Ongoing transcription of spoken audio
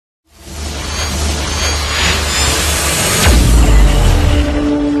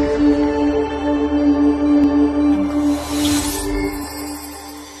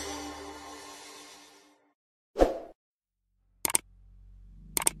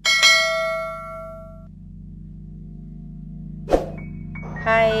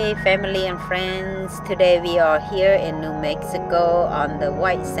Hi, family and friends. Today we are here in New Mexico on the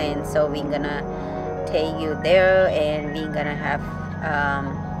white sand. So we're gonna take you there, and we're gonna have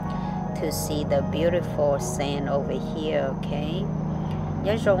to see the beautiful sand over here. Okay.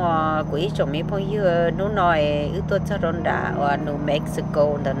 Nhớ rằng quý chồng mấy phong yêu nó nói ước tôi choron đã ở New Mexico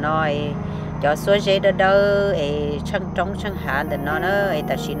đó nói cho số giấy đó đâu chẳng trong chẳng hạn đó nó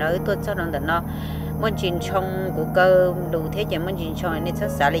ta chỉ nói tôi choron đó nó muốn chín trong của cơ đủ thế chứ muốn chín trong nên chắc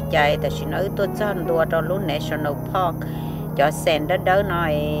xả lại chạy ta chỉ nói tôi cho đùa cho lúc National Park cho sen đó đâu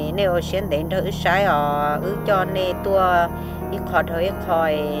nói nếu xuyên đến đó ước sai ước cho nên tôi ít khó thôi ít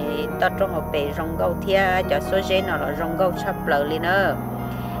khỏi ta trong học bể rong gấu thia cho số giấy nào là rong gấu sắp lỡ lên nữa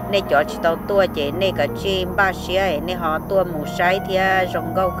nên cho chỉ tàu tua chế nên cả chim ba xía nên họ tua mù sai thia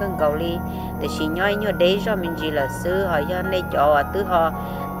rong gấu cưng gấu li để chỉ nhoi nhoi đấy cho mình chỉ là sư họ cho nên cho từ họ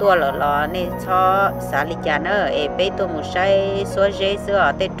tua lọ nên cho xả lịch trà nữa bé tua mù sai số giấy xưa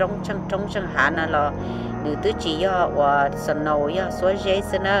ở tây trong chẳng hạn là nữ tứ chỉ do và sân nấu do số giấy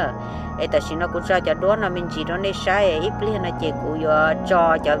xưa nữa ta chỉ nó cũng cho đua nó mình chỉ đó nên sai ít liên là chỉ cũng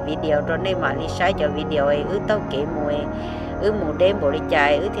cho video đó nên mà đi sai cho video ấy tao kể mùi một đêm bộ đi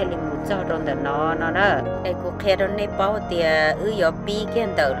chạy theo liền một giờ trong đó nó đó cuộc khe đó nên bảo thì giờ bi cái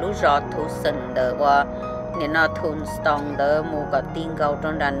tờ lú giọt thủ sần đó và nên nó thun stone đó một cái tin cầu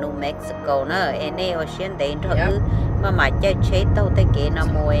trong đàn New Mexico nữa nên ở xuyên đến thôi mà chơi chế tao tới kia nó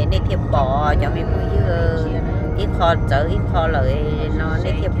mùi nên thiệp bỏ cho mình mua dưa ít kho chở ít kho lợi nó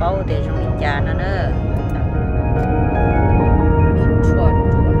nên thiệp bảo thì trong đi trà nó nữa.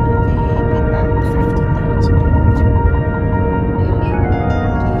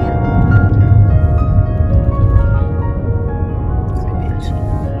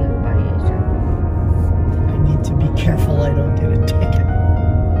 Careful I don't get a ticket,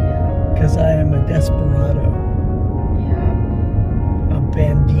 because I am a desperado, a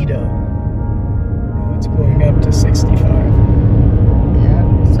bandito. It's going up to 65. Yeah,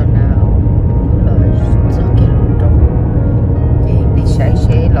 so now rất cái trong đi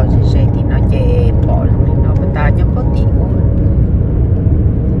xe lò xe thì nó chạy bỏ luôn nó bên ta nhớ có tiền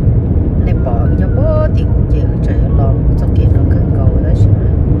nên bỏ nhớ có tiền chạy chạy lò cho kia nó cứ cầu đó chứ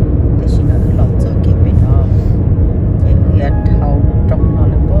để xin nó lò cho kia bên nó thâu trong nó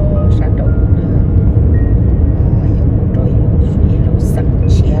là có sát động nữa dùng rồi suy lâu sẵn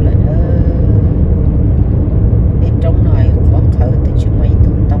chia lại nữa để trong này khó khởi từ chúng mày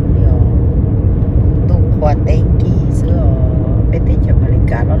tung tông điều tung qua tên kỳ xưa bên thế cho mình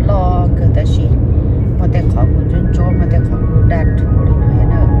cả nó lo cứ ta chỉ mà ta khó cũng chân cho mà ta khó cũng đạt thủ đi nói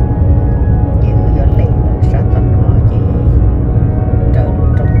nữa nhiều giờ lệ là sát tận nó chứ trời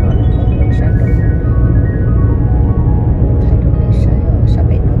trong nó là có sát động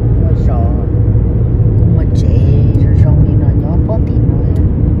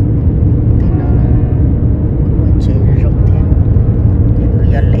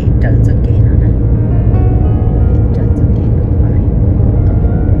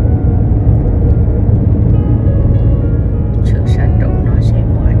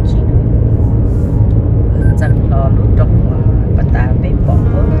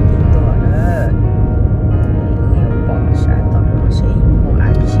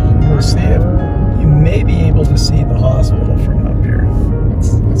to see the hospital from up here.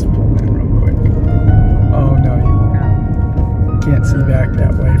 Let's pull in real quick. Oh no, you can't see back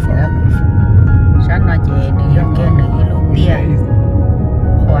that way far enough.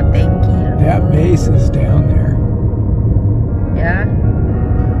 That base is down there. Yeah.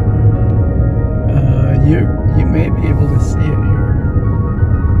 You may be able to see it here.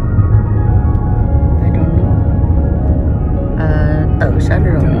 I don't know.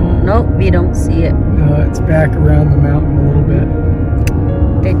 No, we don't see it. It's back around the mountain a little bit.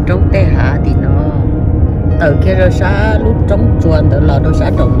 Đây trong đây hạ thì nó ở kia rồi xa lúc trong chuồn từ lò đâu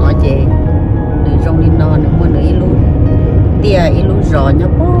xa trồng nó chị đi trong đi nó nữa muốn ý lúc tia ý lúc giò nhá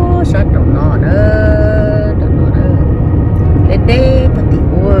bó xa trồng nó nữa lên đây bắt đi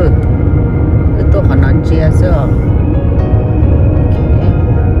ua cứ tôi còn nói chia sữa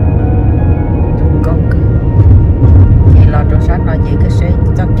con cứ thì lò đâu xa nó chị cứ sẽ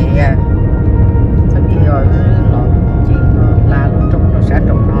cho kìa rồi lò chị là trong nó sẽ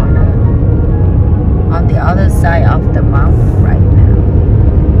trồng nó nữa on the other side of the mountain right now.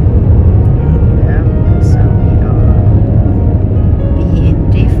 Yeah, so we be in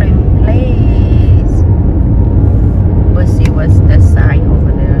different place. We'll see what's the sign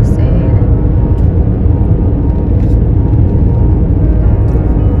over there said.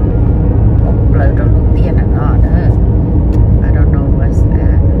 Lời trong lúc tiên là nó nữa. I don't know what's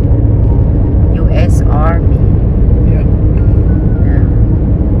that. US Army. Yeah. Yeah.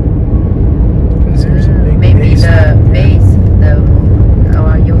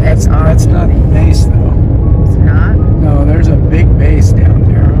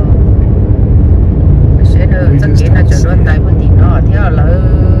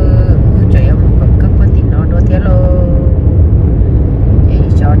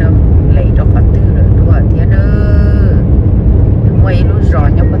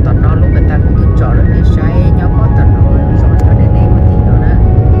 nhóc có tao nó lúc người ta cũng cứ trò lên để sai nhóc có tao nó rồi nó để đi một tí đó nè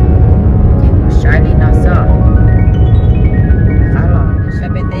nhưng sai đi nó sao khá lo sai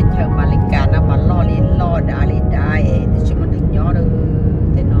bên đây chờ mà lịch cả nó mà lo lên lo đã thì chỉ muốn thằng nhỏ được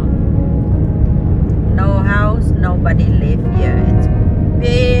thế nó no house nobody live here it's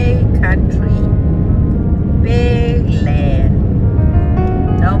big country big land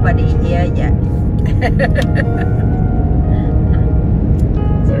nobody here yet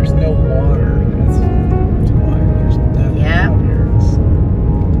There's no water. That's why there's nothing Yeah. out here.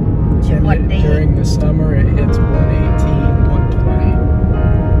 During the summer, it hits 118, 120.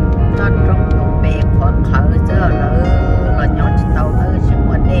 nó trong một bè khoảng khởi chứ là nhỏ chỉ tàu nữa chứ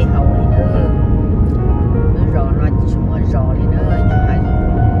mà đê hậu đi nữa rồi nó chỉ mà rồi đi nữa nhưng mà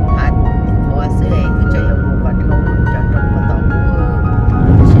hạt hoa sữa cứ chơi một quả thâu cho trong cái tàu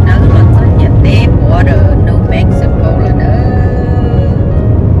chỉ nói là có nhiệt tế của New Mexico là nữa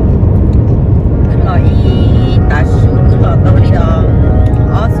cứ lo ý ta xuống cứ lo tàu đi đó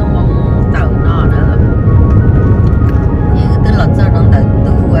ở xuống mong tàu nó nữa như tức là cho nó tự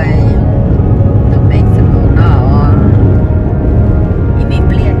tu ấy New Mexico nó thì mình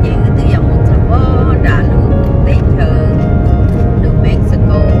liền như tư dòng một số bó đã luôn để thờ New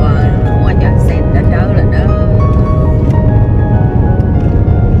Mexico mua nhà sen đã đỡ là đỡ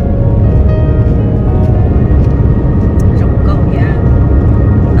rồng câu vậy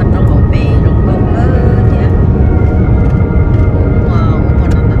tao trong một bề rồng câu ơ vậy mà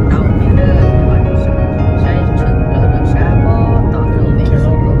nó tao đầu như nữa mà sai trước là nó xa bó tao New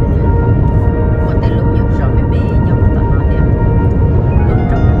Mexico mà tới lúc nhập rồi mẹ nhau mà tao nói vậy lúc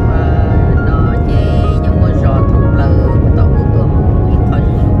trong nó chê nhau mua giò thông lờ tao cũng tôi muốn thôi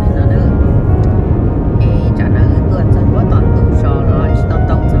xuống này nó nữa thì trả lời tôi cho quá toàn tụ giò rồi tao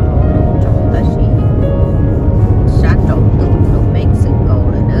tao cho lúc trong ta chỉ sát trọng tụ New Mexico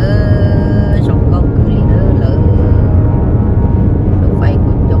rồi nữa trong câu cứ đi nữa là lúc phải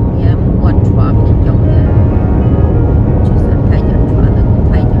cũng giống như mua trò thì giống như chỉ sẽ thay cho trò nó cũng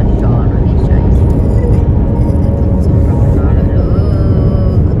thay cho giò nó đi chạy xong rồi nó lại nữa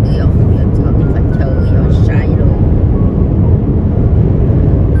tự ông liền cho mình phải chờ giò chạy luôn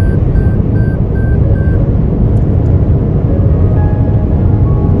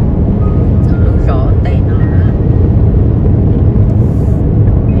xong lúc giò tay nó nữa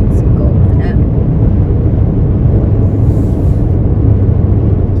Mexico nữa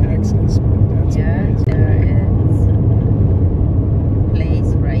Texas, but that's Yeah, amazing. there is a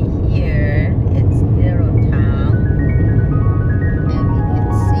place right here. It's Little Town, and we can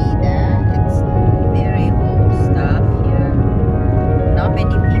see that it's very old stuff here. Not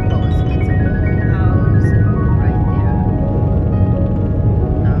many people. It's a old house right there.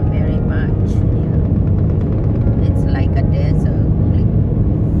 Not very much. Yeah, it's like a desert.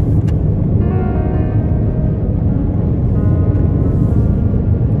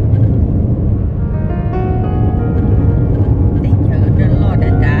 Tên chợ trên lo đã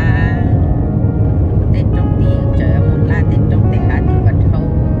tên trong tiếng chợ một là tên trong tên hạ thì vật hậu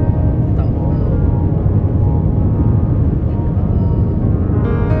tổ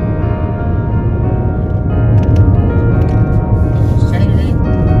xây lên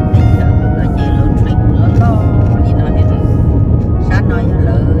tên chợ ở chế luôn truyền lo lo đi nói hết rồi sát nói cho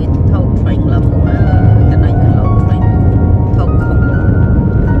lời thâu truyền là một cái này là lâu truyền thâu không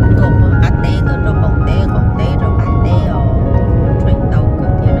tôi có cá tế tôi cho bông tế không tế cho cá tế truyền tàu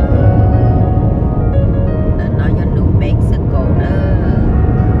cực như nữa là nói cho New Mexico nữa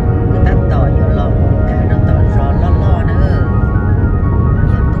người ta tỏ vô lòng cả nó tỏ rõ lo lo nữa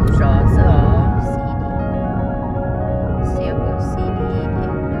nhiều tụ rõ giữa Silver City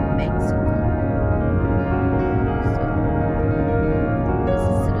in New Mexico so this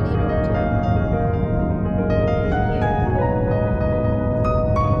is a little town here and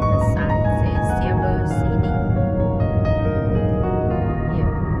the sign says Silver City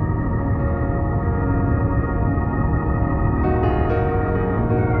here.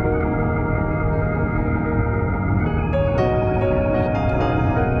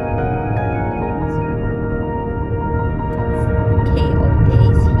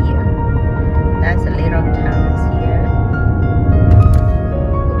 KOA's here. That's a little towns here.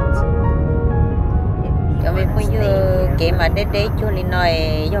 Cho mình bây giờ cái mà để cho linh nói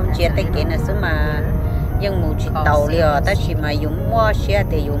dùng chia tay cái này số mà dùng một chiếc tàu liền ta chỉ mà dùng mua xe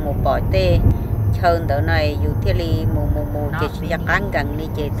thì dùng một bỏi tê hơn tới này dùng thiết li một chỉ giặc ăn gần đi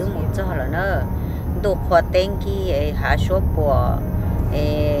chỉ từ một giờ là nữa đồ khoa tên kia hạ số của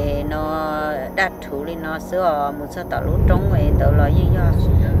nó đạt thủ đi nó sửa một số tàu lúc trống vậy tàu là như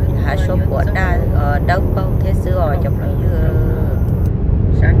hạ số của đa đâu bao thế sửa chụp lại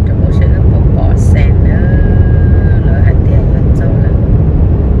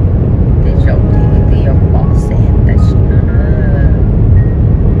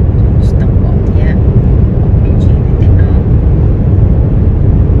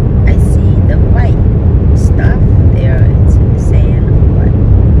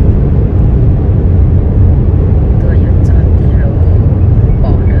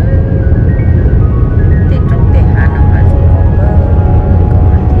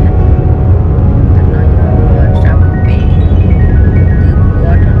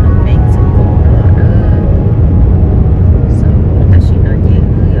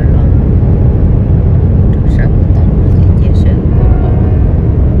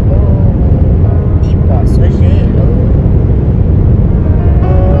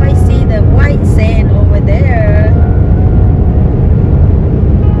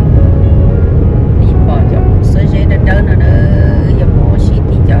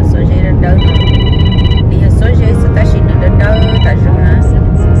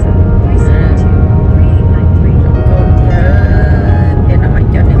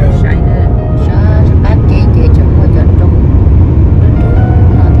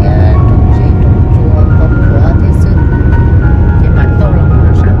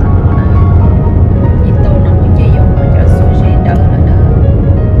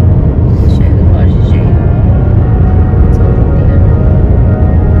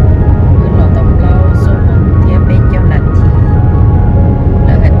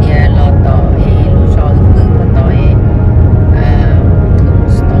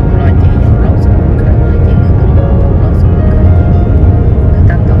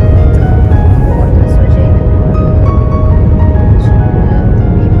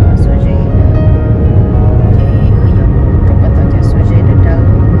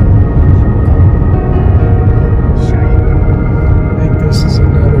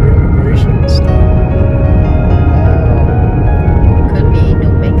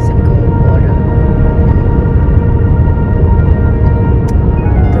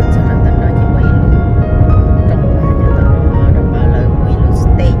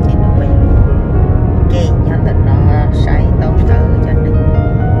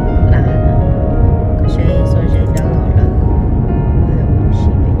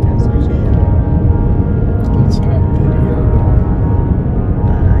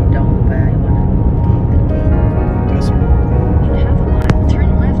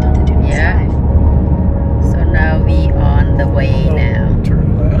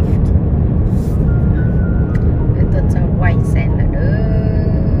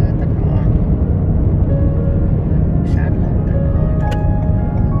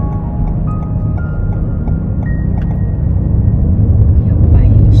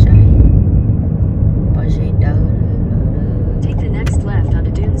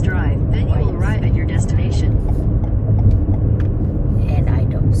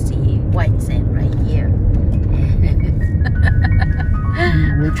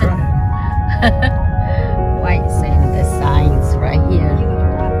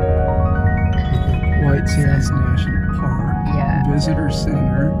Cairns National Park, Yeah. Visitor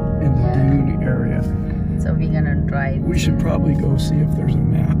Center, and the Yeah. Dune area. So we're gonna drive. We should probably go see if there's a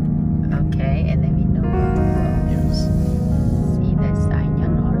map. Okay, and then we know where to go. Yes. See that sign nhá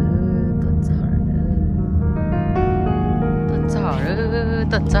nó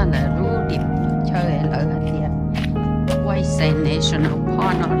tốt cho là rú điểm chơi ở hạt tiền White Sand National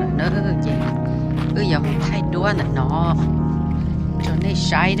Park nó là nó gì cứ giờ không thay đua là nó cho nên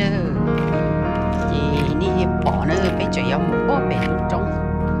sai đó gì đi bỏ nó bây giờ không bỏ bể lúc trong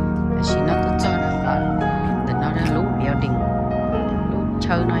chỉ nó tốt cho là nó đã lú biểu đình lú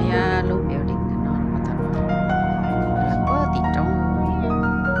chơi nó ya lú biểu đình nó mà thật là có tiền trong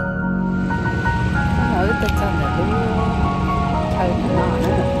ở tốt cho là lú chơi nó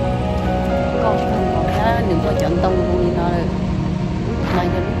nữa con nó đừng có chọn tông luôn đi nó mà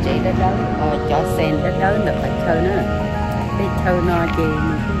cho lúc chị đã lớn cho sen đã lớn được phải chơi nữa đi chơi nó chị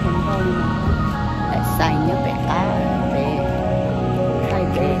mình không thôi tại xài nhớ bé cá để thay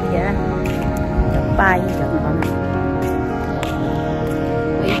bé chứ đập bay cho nó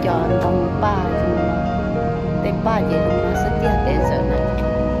bây giờ đông ba tên ba chị nó sẽ tiếp đến giờ này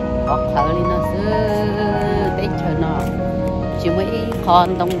hoặc thở đi nó sẽ đến chơi nó chỉ mấy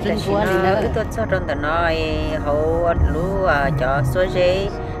con đông trên qua đi nữa tôi cho trong tờ nói hậu lú cho số giấy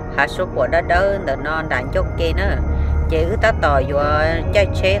hạ số của đó đỡ tờ non đạn chốt kia nữa chỉ cứ ta tỏi vô chơi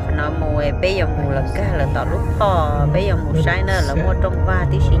chế nó mùi bây giờ mùi là cả là tỏi lúc thò bây giờ mùi sai nữa là mua trong va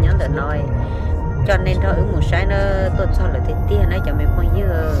tí xí nhắn tờ nói cho nên thôi mùi sai nữa tôi cho là thế tiền nó cho mình bao nhiêu.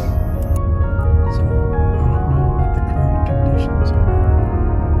 So, I don't know what the current conditions are.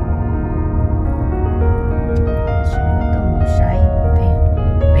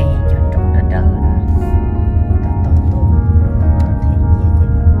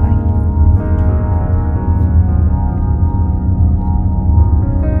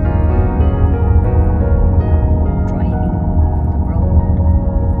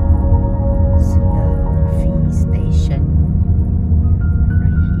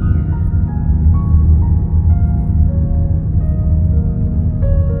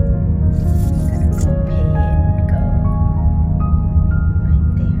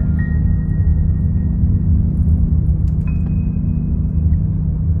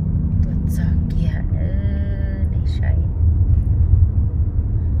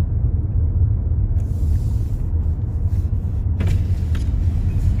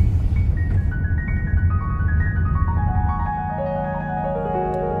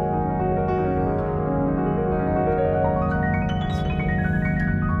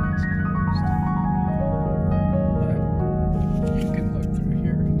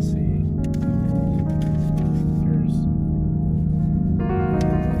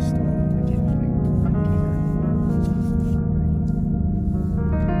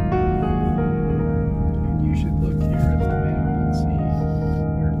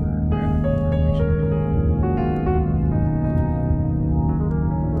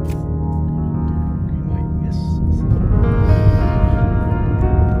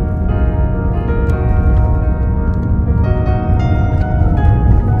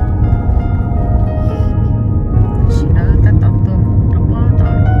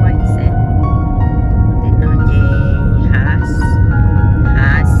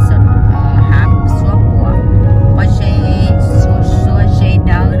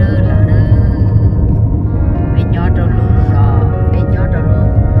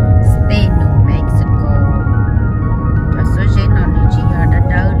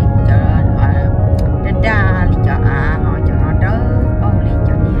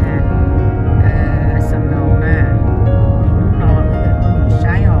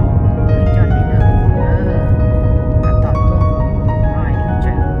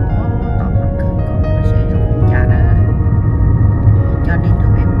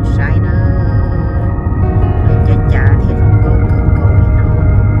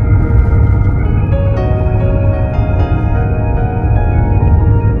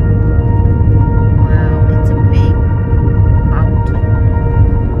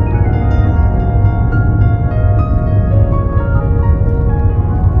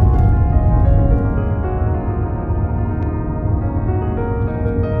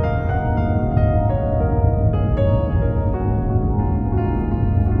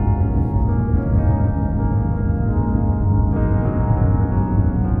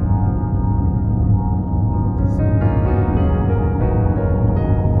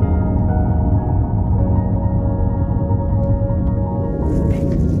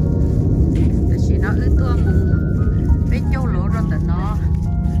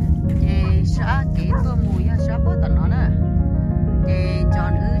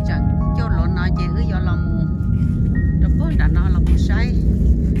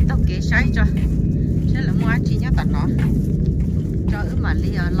 để sấy cho chứ là mua chi nhá tận nó cho ứ mà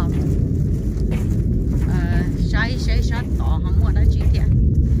li ở lòng sấy sát tỏ không mua đã chi tiền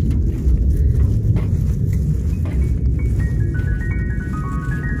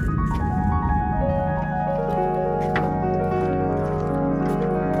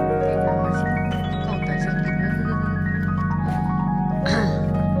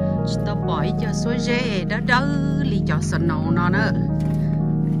cho số dê đó đó li cho sân nấu nó nữa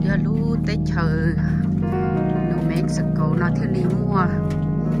giờ lu tới chờ New Mexico nó theo li mua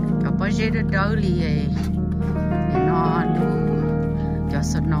cho bao dê đó đó li nó lu cho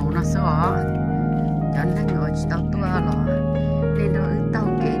sân nấu nó sợ cho nên ngồi chỉ tao tua rồi nên nó tao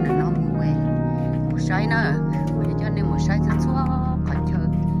kỹ là nó mua một sai nữa cho nên một sai rất xóa còn chờ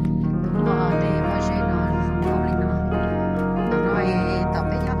mà để bao dê nó không li nó nói tao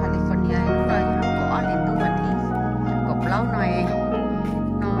bây giờ California lâu này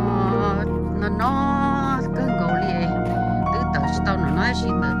nó cứ ngồi liền từ từ tao nó nói gì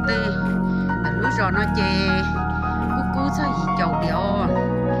nữa tê lúc rồi nó chê cú sao gì chầu điều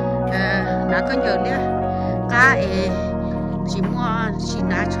nó có nhớ nhá cá chỉ mua chỉ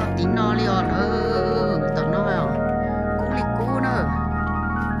拿cho tí nó liền tao nói cú li cú nữa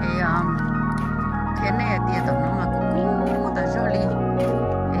thế này thì tao nói mà cú tao cho li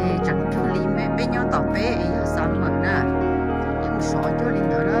chẳng cho li mấy bên nhau tao bé xong rồi nè sọ cho linh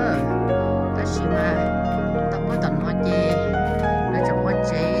nữa đó cái gì mà tao có tận nói chê để cho con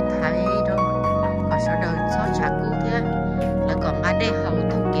chế thấy đâu còn sau đời sao trả cũ thế là còn ba đây hậu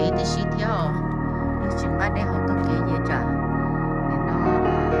thông kế thì xí theo chỉ ba đây hậu thông kế gì trả nên nó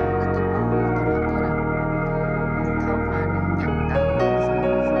cái tụi nó tháo mà nhận tao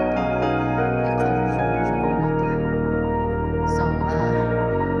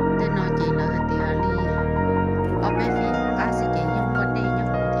tên nói chị là thì đi ở bên phía cá sẽ chị nhưng con đi nhưng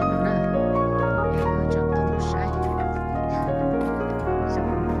không thêm nữa cho tôi một say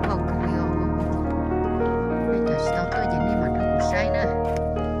xong không có điều bây giờ tao tôi chỉ đi mà được một say nữa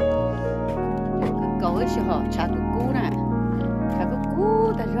cái cầu ấy sẽ họ trả cái cú nè trả cái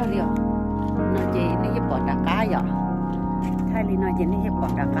cú ta ra liệu nó chỉ đi hiệp bọn đá cá vậy thay vì nó chỉ đi hiệp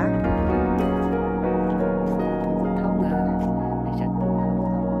bọn đá cá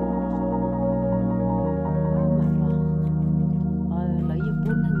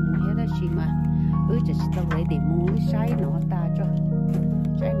chỉ tao lấy để mua sấy nó ta cho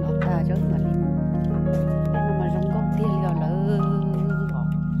mà đi nên mà trong công ty là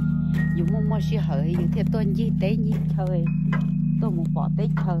dùng mua xí hời dùng theo tuần gì tế gì thôi tôi muốn bỏ tế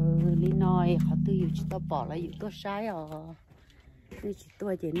thờ đi nói họ tư dùng chỉ tao bỏ lại dùng tôi sấy nên chỉ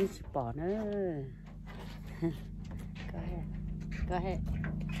tôi chỉ nên chỉ bỏ nữa có hệ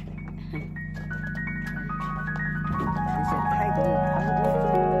sẽ thay đổi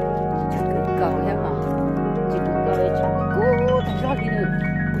cầu nhá mà chỉ đủ coi chẳng cố thằng rót đi nữa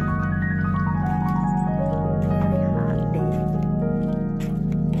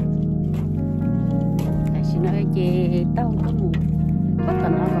tại xin nói chị tao có một có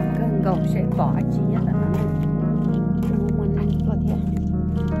tận nó vào cơn cầu sẽ bỏ chi nhất là nó muốn ăn có thế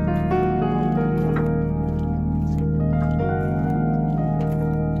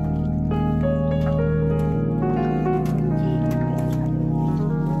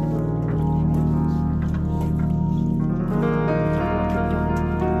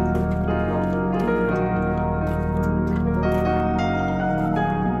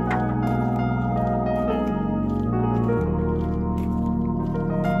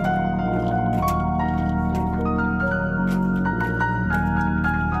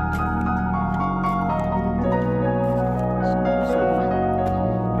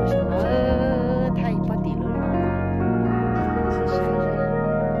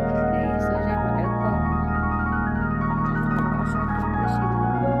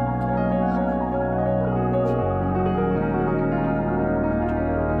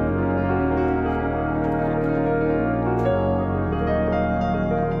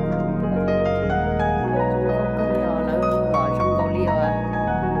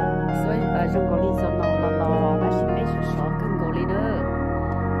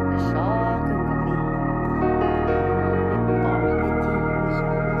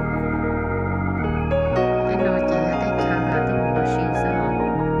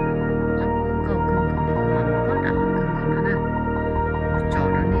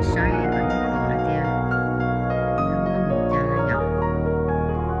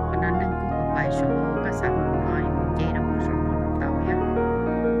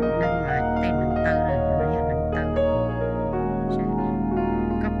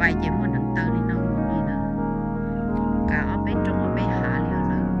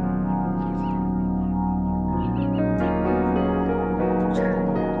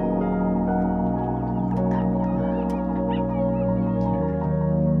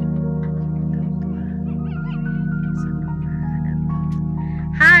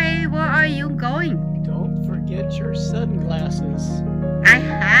where are you going? Don't forget your sunglasses. I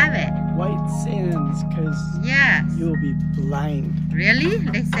have it. White sands, because Yes. you'll be blind. Really?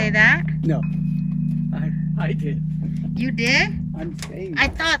 They say that? No, I did. You did? I'm saying I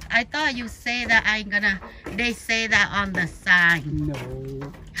thought you say that they say that on the sign. no.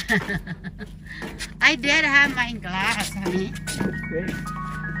 I did have my glass, honey. Great.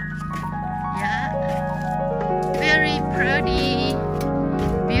 Yeah. Very pretty.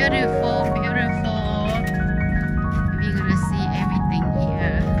 Beautiful, beautiful. We're gonna see everything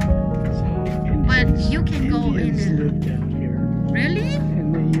here. But you can go in Indians and... lived down here, Really?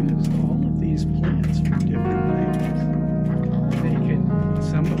 and they used all of these plants for different things.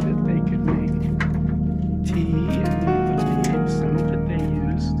 Some of it they could make tea and eat the leaves. Some of it they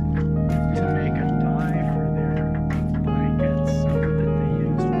used to make a dye for their blankets. Some of it they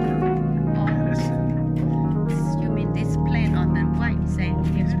used for medicine. You mean this plant on the white sand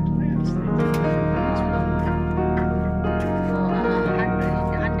here? These plants, they did plants For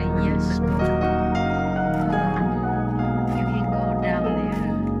 100 years ago. You can go down there.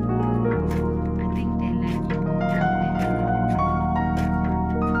 I think they let you go down there.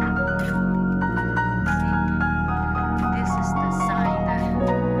 See, this is the sign that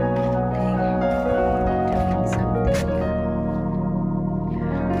they doing something here.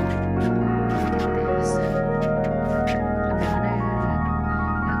 Yeah. There's another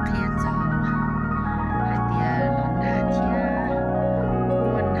thiên dụ hai tia là chia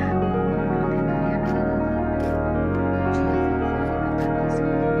quân nào nó thì nói là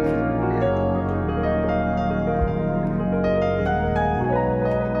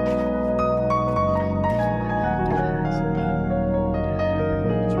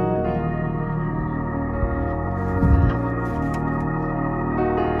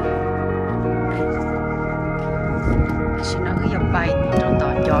chia nó cứ dọc bay trong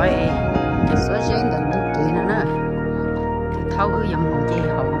tòa chói số giấy đừng được kỹ nữa nè thâu cứ dòng dây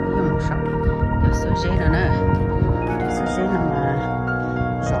hậu cứ dòng sọc giờ số giấy nữa nè số giấy là mà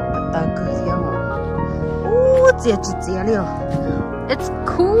sọc bắt tay cứ dòng chia liều it's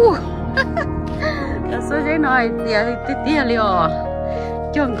cool giờ số giấy nói tia liều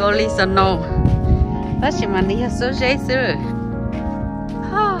chọn go listen no đó chỉ mà đi số giấy xưa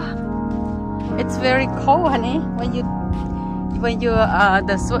it's very cold honey when you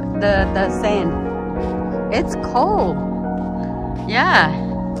the sand it's cold yeah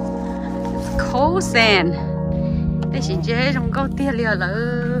it's cold sand đây chỉ giấy trong câu tia liều là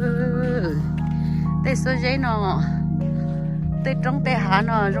đây số giấy nó đây trong tay hạ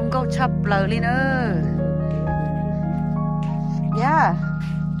nó trong câu chập lờ đi nữa yeah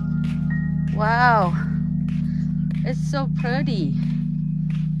wow it's so pretty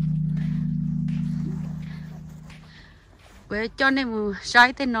quê cho nên mù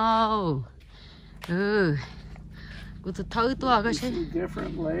sai thế nào cô tự thử tua cái gì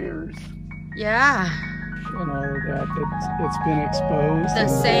different layers. yeah And all of that it's been exposed. The and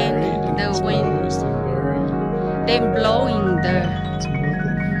sand, buried and the exposed wind. and buried. them blowing the It's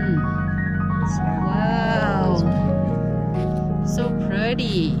moving. The sand wow is moving. so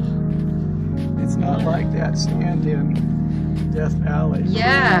pretty It's not like that sand in Death Valley.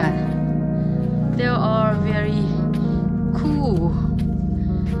 yeah they are very cool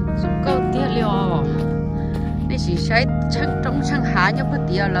chúng câu tia liò đây chỉ sai trong sang hạ nhau có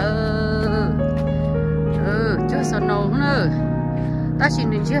tia lơ cho sờ nấu nữa ta chỉ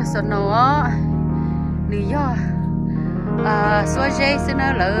nên chưa sờ nấu á lý do xóa dây xin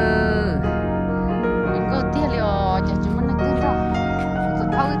nó lơ chúng câu tia liò cho chúng mình tin rồi tụi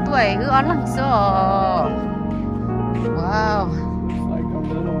thâu tuổi cứ ăn lăng xô wow It's like either a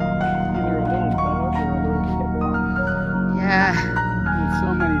little dog or a little kitten. yeah With so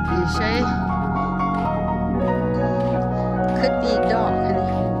many you people. say could be dog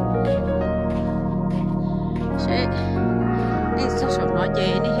say đi số số nói về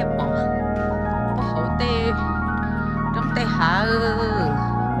đi hiệp bỏ hậu tê trong tê hạ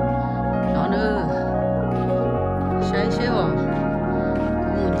đó nữa say say bỏ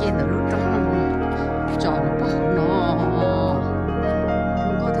muốn chơi từ lúc trong chọn bỏ nó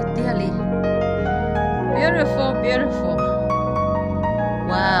không có thể tia đi beautiful beautiful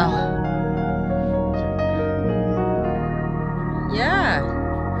wow yeah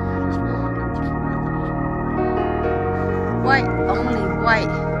white only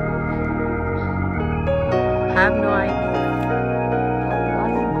white have no idea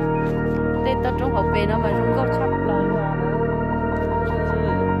đây ta trong học về nó mà không có chấp lời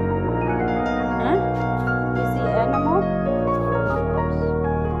hả you see animal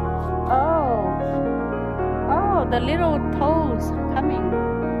oh the little toes coming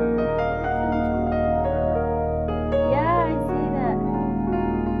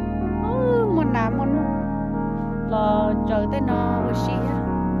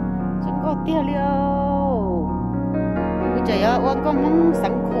tia liêu cứ chạy ở uống có mong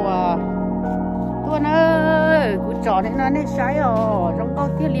sẵn khỏa tuần ơi cứ trò này nó nên sai rồi trong có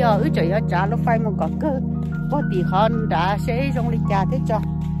tia liêu cứ chạy ở trả nó phải một cái cơ có tỷ hơn đã sẽ trong lịch trả thế cho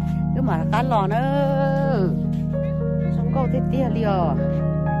nhưng mà cá lò nữa trong có tia liêu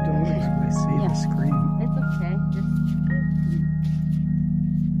I see the screen. It's okay.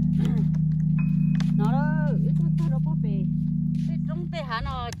 Nó đó, ít nó bố bề. Thế trong thế hả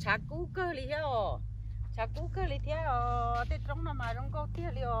nó chả cú cơ li theo, chả cú cơ li theo. Thế trong nó mà trong có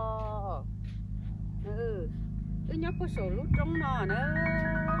theo li. Cứ nhóc có sổ lúc trong nó nữa,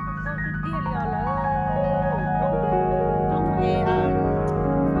 trong có cái tia li là trong hè nó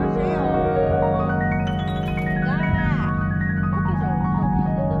sẽ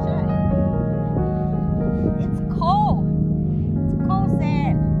cold. It's cold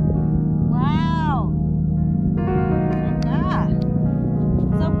sand. Wow. My God.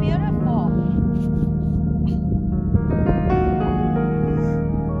 So beautiful. I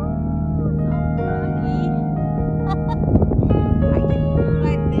can do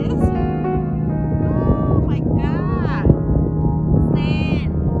like this. Oh my God.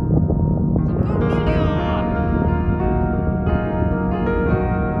 Sand. So good video.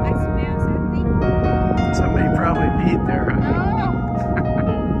 I smell something. Somebody probably peed there, honey. Oh.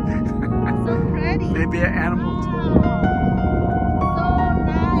 So pretty. Maybe an animal. So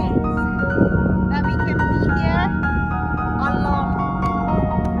nice that we can be here alone. Okay.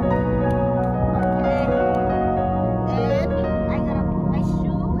 And I'm gonna put my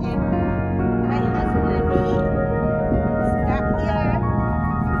shoe and my husband and me start here.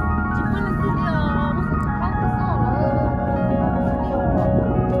 Do you wanna see the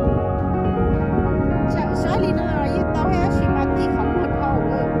Charlie nó ở tao hay chỉ mà đi không một thầu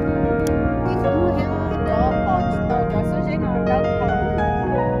rồi đi không một héo cho bỏ tao cho số giấy nó đâu thầu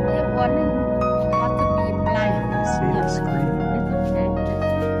nếu còn nên have to be blind. I see the screen. It's okay.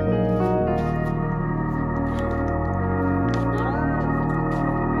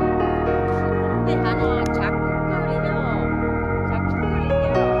 Thế hả nó chắc cơ đi đâu chắc cơ đi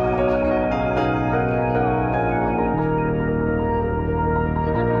đâu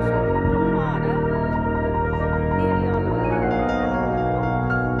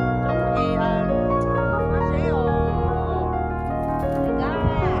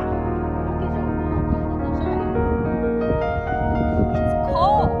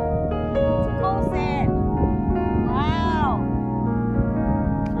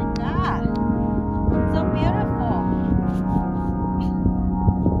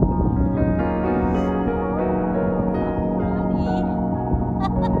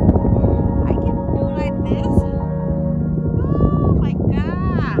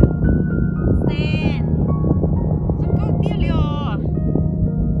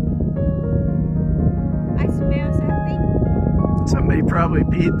Somebody probably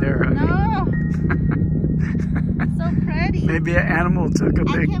peed there, honey. No. So pretty. Maybe an animal took a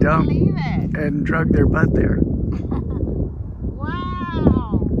big dump believe it. and drug their butt there.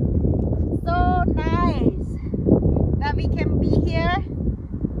 Wow. So nice that we can be here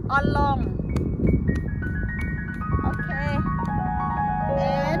alone. Okay.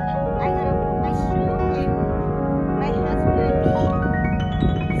 And I'm gonna put my shoe in my husband and me.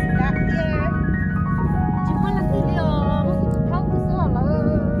 Start here. Do you wanna see the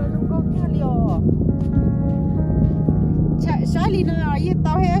Charlie nó ở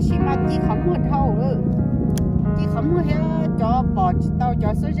tao hay chỉ mà chỉ không một thầu rồi chỉ không một héo cho bỏ tao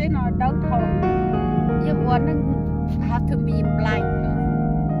cho số giấy nó đâu thầu you want have to be blind.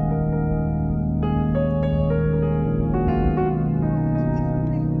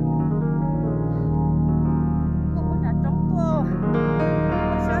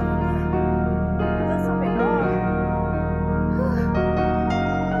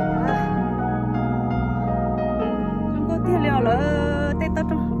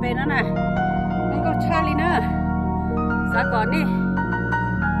 Về nó này không có Charlie nữa sao còn đi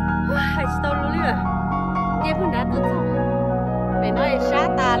hay tao luôn đi tiếp hơn đã tôi xong về nó sát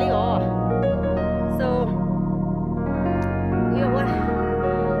ta đi rồi so yêu quá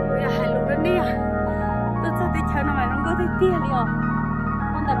bây giờ hai lúc đó đi tôi sao đi chơi nó mà không có thấy tia đi rồi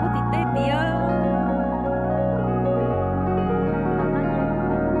con ta có tí tê tia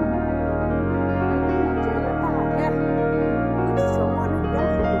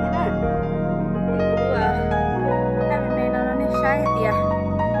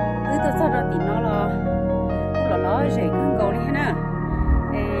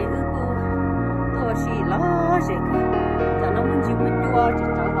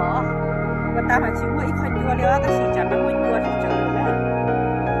ta mà chỉ mỗi ít khoai chua liao, ta chỉ chẳng nó mỗi chua chỉ chua nữa.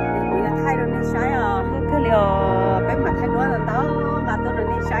 Để bây giờ thay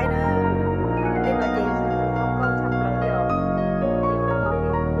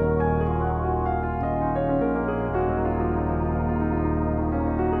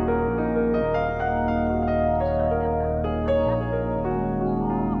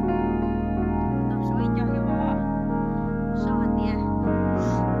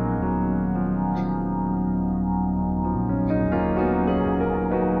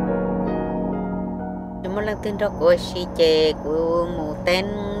chúng mình lần tin đó của si chè của mù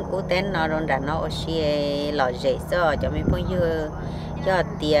tên nó rồi đã nó si lò dễ sao cho mình phong như cho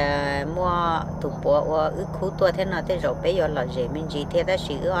tiền mua tủ bộ ước khu tua thế nào thế rồi bây giờ lò dễ mình chỉ thế đó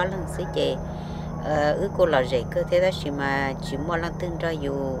chỉ ở lần xí chè ước cô lò dễ cơ thế đó chỉ mà chỉ mua lần tin đó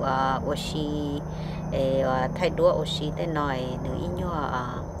dù si thay đua si thế nói nữa ý nhau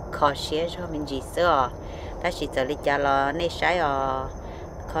khó xé cho mình chỉ sao ta chỉ giờ đi trả lo nên sai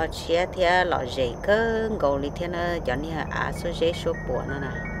khó xé thì lò dễ cơ gầu đi thế nó cho nên số dễ số bộ nữa nè.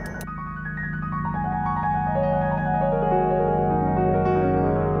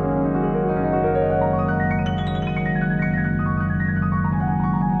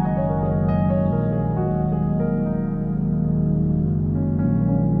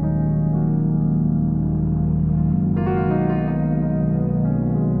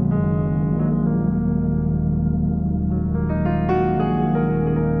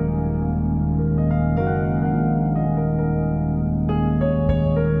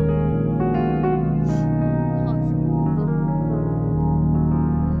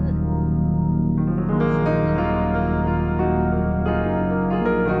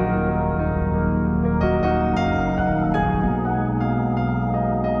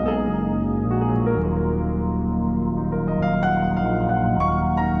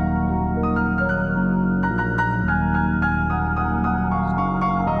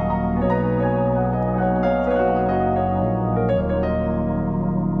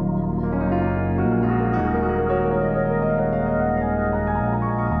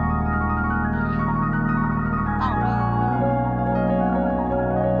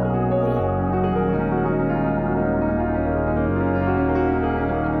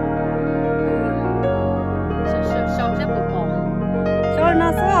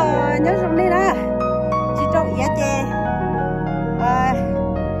 Nhớ xong đi đó chị trâu giá chè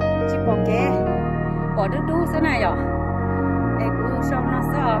chị bỏ kế bỏ đứt đu thế này rồi để cũng xong nó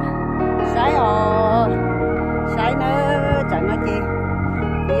sao sái nó chẳng nói gì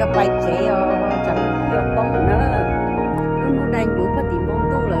bây giờ bài chế chẳng bây giờ bông nữa nó đang đủ có tìm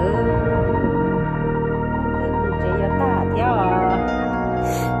bông tu lỡ chế giờ ta theo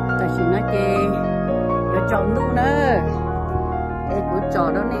ta chỉ nói chê giờ trồng tu nữa của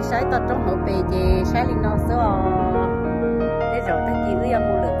trò đó nên sái tao trong hậu bề gì sái lên nó xưa thế rồi ta chỉ ưa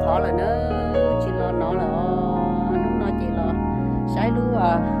mua được khó là nó chỉ lo nó là nó chỉ lo sái lúa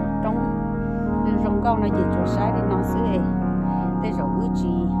trong rong con nó chỉ cho sái lên nó xưa thế rồi ưa chỉ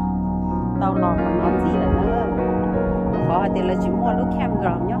tao lo mà nó gì là nó khó thì là chỉ mua lúc kem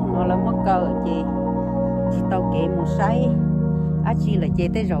gòn nhá nó là mất cờ chị chỉ tao kể một sái chỉ là chị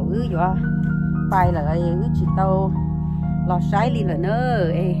thế rồi ưa vậy bài là ưa chỉ tao lò sái lên là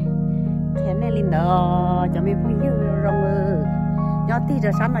nữa thế này lên đó cho mình phải yêu rong nhỏ tí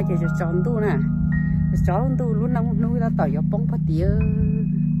giờ sáng là chỉ chọn tu nè chọn tu luôn nông nuôi ta tỏi vào bông phát tía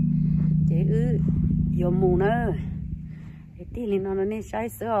chế vô mù nữa tí lên nó nên sái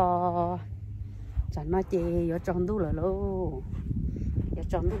sữa chẳng nói chị vô chọn tu là luôn vô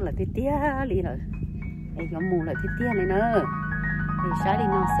chọn tu là tí tía liền rồi vô mù là tí tía này nữa sái lên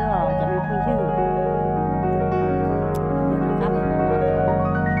nó sữa cho mình phải yêu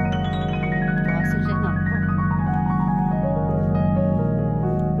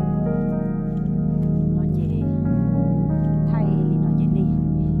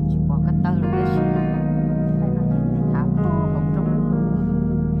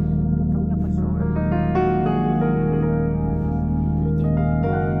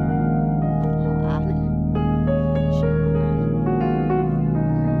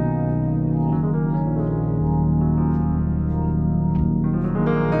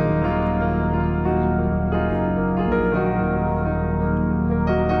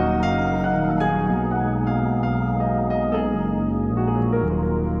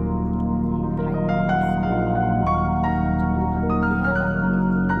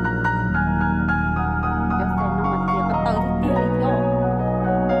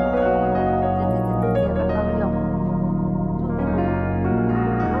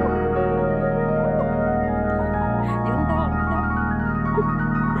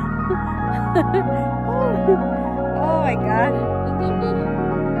oh my god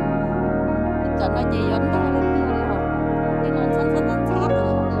chẳng nói gì vẫn ta lên kia rồi đi còn săn sát rồi xong rồi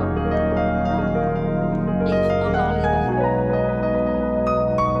đi cho lo lên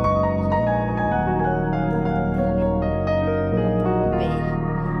về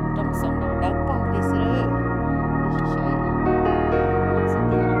trong sông đầu đá bao đi xưa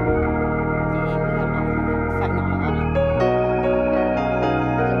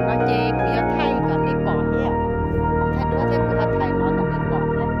thay cả đi bỏ hết thay đứa thế của thay nó không đi bỏ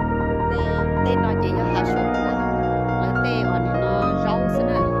hết tên nó chỉ cho hạt số của ở tên ở nó rau xí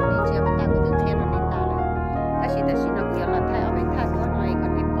nữa nên chỉ bắt ta có từ thêm nó nên ta là ta chỉ nó kiểu là thay ở bên thay nữa này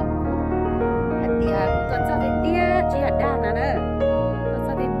còn thêm bỏ hạt tia còn cho đến tia chỉ hạt đa nữa còn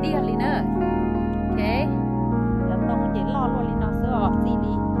cho đến tia liền nữa ok lần đầu chỉ lo luôn liền nó sữa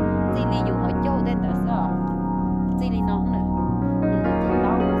gì đi dùng hỏi châu tên ta sữa gì đi nó nữa nên là chỉ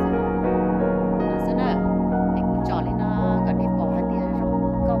lo nó sữa nữa anh cũng cho lên nó còn thêm bỏ hạt tia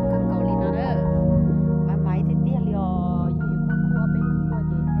rong câu cưng cầu lên nó nữa mà máy thì tia liò dùng cua bên cua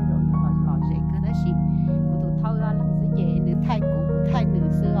gì thế rồi họ sẽ cái đó gì của tụi thâu ra lần sẽ về nữa thay cũ thay nửa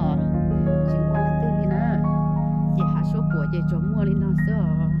sữa chỉ qua là tư lên nữa chỉ hạ số của về chỗ mua lên nó sữa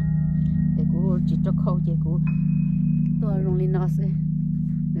để cô chỉ cho khâu về cô tôi rong lên nó sữa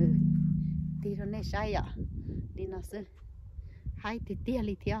thì nó này sai à đi nó sữa hai thì tia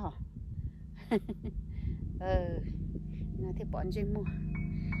li theo thì bọn chơi mua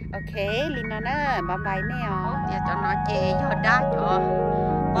ok li nó nè bà bài nè giờ cho nó chê cho đá cho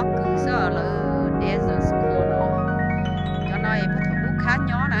bóc cứ sợ là desert school cho nó bắt đầu bút khá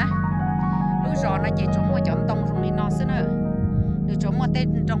nhỏ nè lúc rồi nó chỉ chúng mà chọn tông rong li nó xứ nữa được chúng mà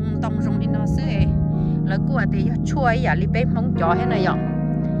tên trong tông rong li nó xứ ấy là của thì chua ấy à li bé mong cho hết này vậy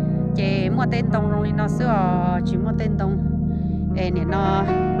chỉ mua tên tông rong li nó xứ chỉ mua tên tông nè nó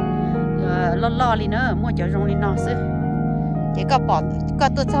lo li nữa mua cho rong li nó xứ chỉ có bỏ có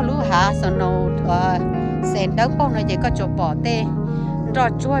tôi cho lú hả sợ nấu sen đắng bông này chỉ có chỗ bỏ tê rồi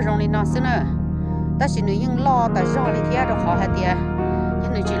chua rong li nó xứ nữa ta chỉ nói những lo tại do li theo được họ hạt tiền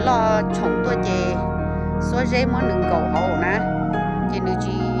nhưng nói chỉ lo trồng tôi chỉ số dây món đừng cầu hậu nè chỉ nói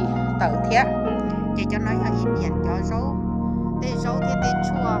chỉ tự thiết chỉ cho nó là in điện cho rau thì tê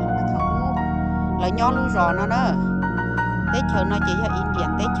chua thấu là nhỏ lú rò nó nữa tê chờ nó chỉ là in điện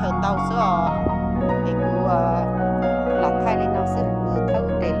tê chờ tàu sữa để cô là thay lên nó sẽ thấu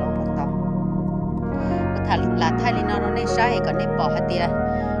để lộ một tàu thay là thay lên nó nên sai còn nên bỏ hạt tiền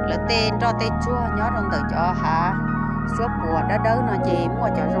là tên cho tê chua nhớ trong từ cho hả số của đó đâu nó chỉ mua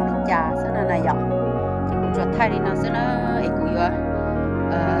cho rong lên trà sẽ là này dọc thì cũng cho thay lên nó sẽ nó ấy cũng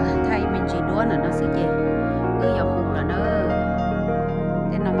thay mình chỉ đuối là nó sẽ gì cứ dòng mùng là nó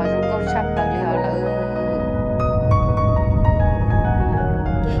tên nào mà rong câu sắp tới liền là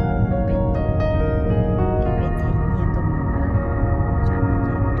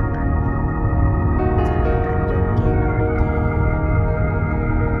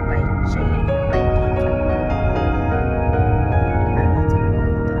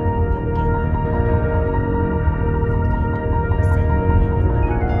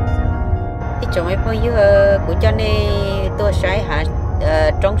trong ấy bao nhiêu của cho nên tôi sai hả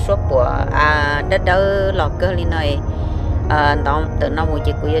trong số của đất đâu lọt cơ li này đó từ năm một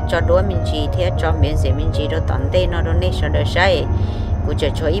chỉ của cho đuôi mình chỉ thế cho miễn gì mình chỉ được tận đây nó đâu nên sao được sai của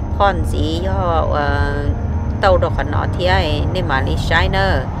cho ít pon gì cho tàu được khoản nọ thế nên mà đi sai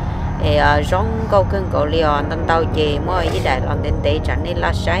nữa rong câu cưng câu liòn tận tàu chỉ mỗi cái đại lòng đến đây chẳng nên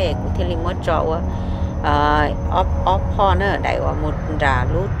là sai của thiên linh mất trọ off pon nữa đại vào một rà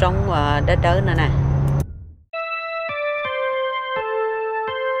lú trong đất đỡ nữa nè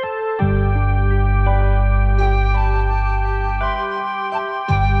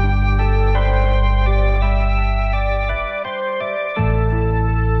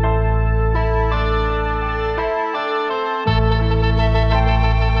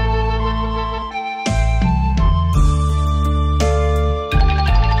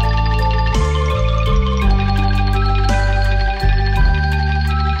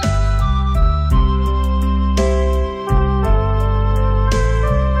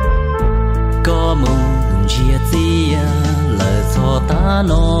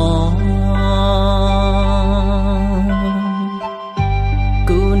nó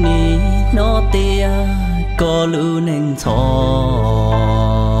cú ni nó tia có lưu nên thọ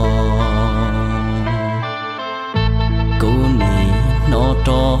cú ni nó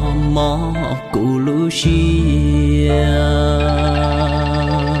cho mó cú lưu xia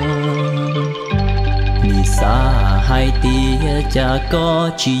ni xa hai tia cha có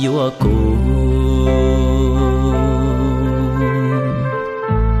chỉ vua cú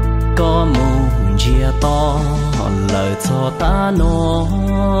có mùng chia to lời cho ta nó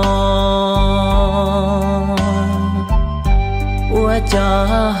ua cha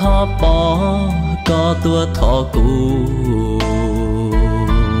họ bỏ có tua thọ cũ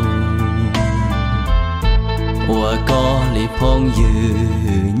ua có li phong dư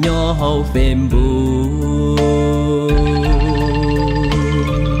nhỏ hậu phèm bu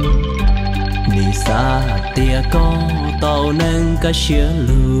ni xa tia có tàu nâng cả xưa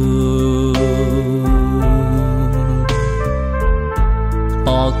lưu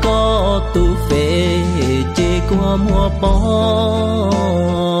họ có tu phê chê qua mùa bó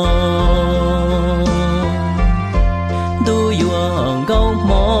tu yuang gấu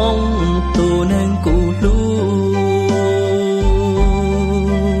mong tu nên cụ lu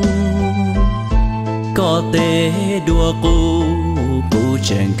có tế đua cụ cụ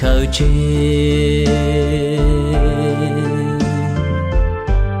chẳng khơi chê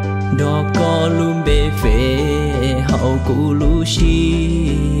đó có luôn bê phê hậu cụ lu xiêu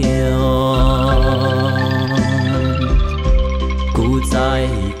cụ dài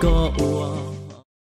có uống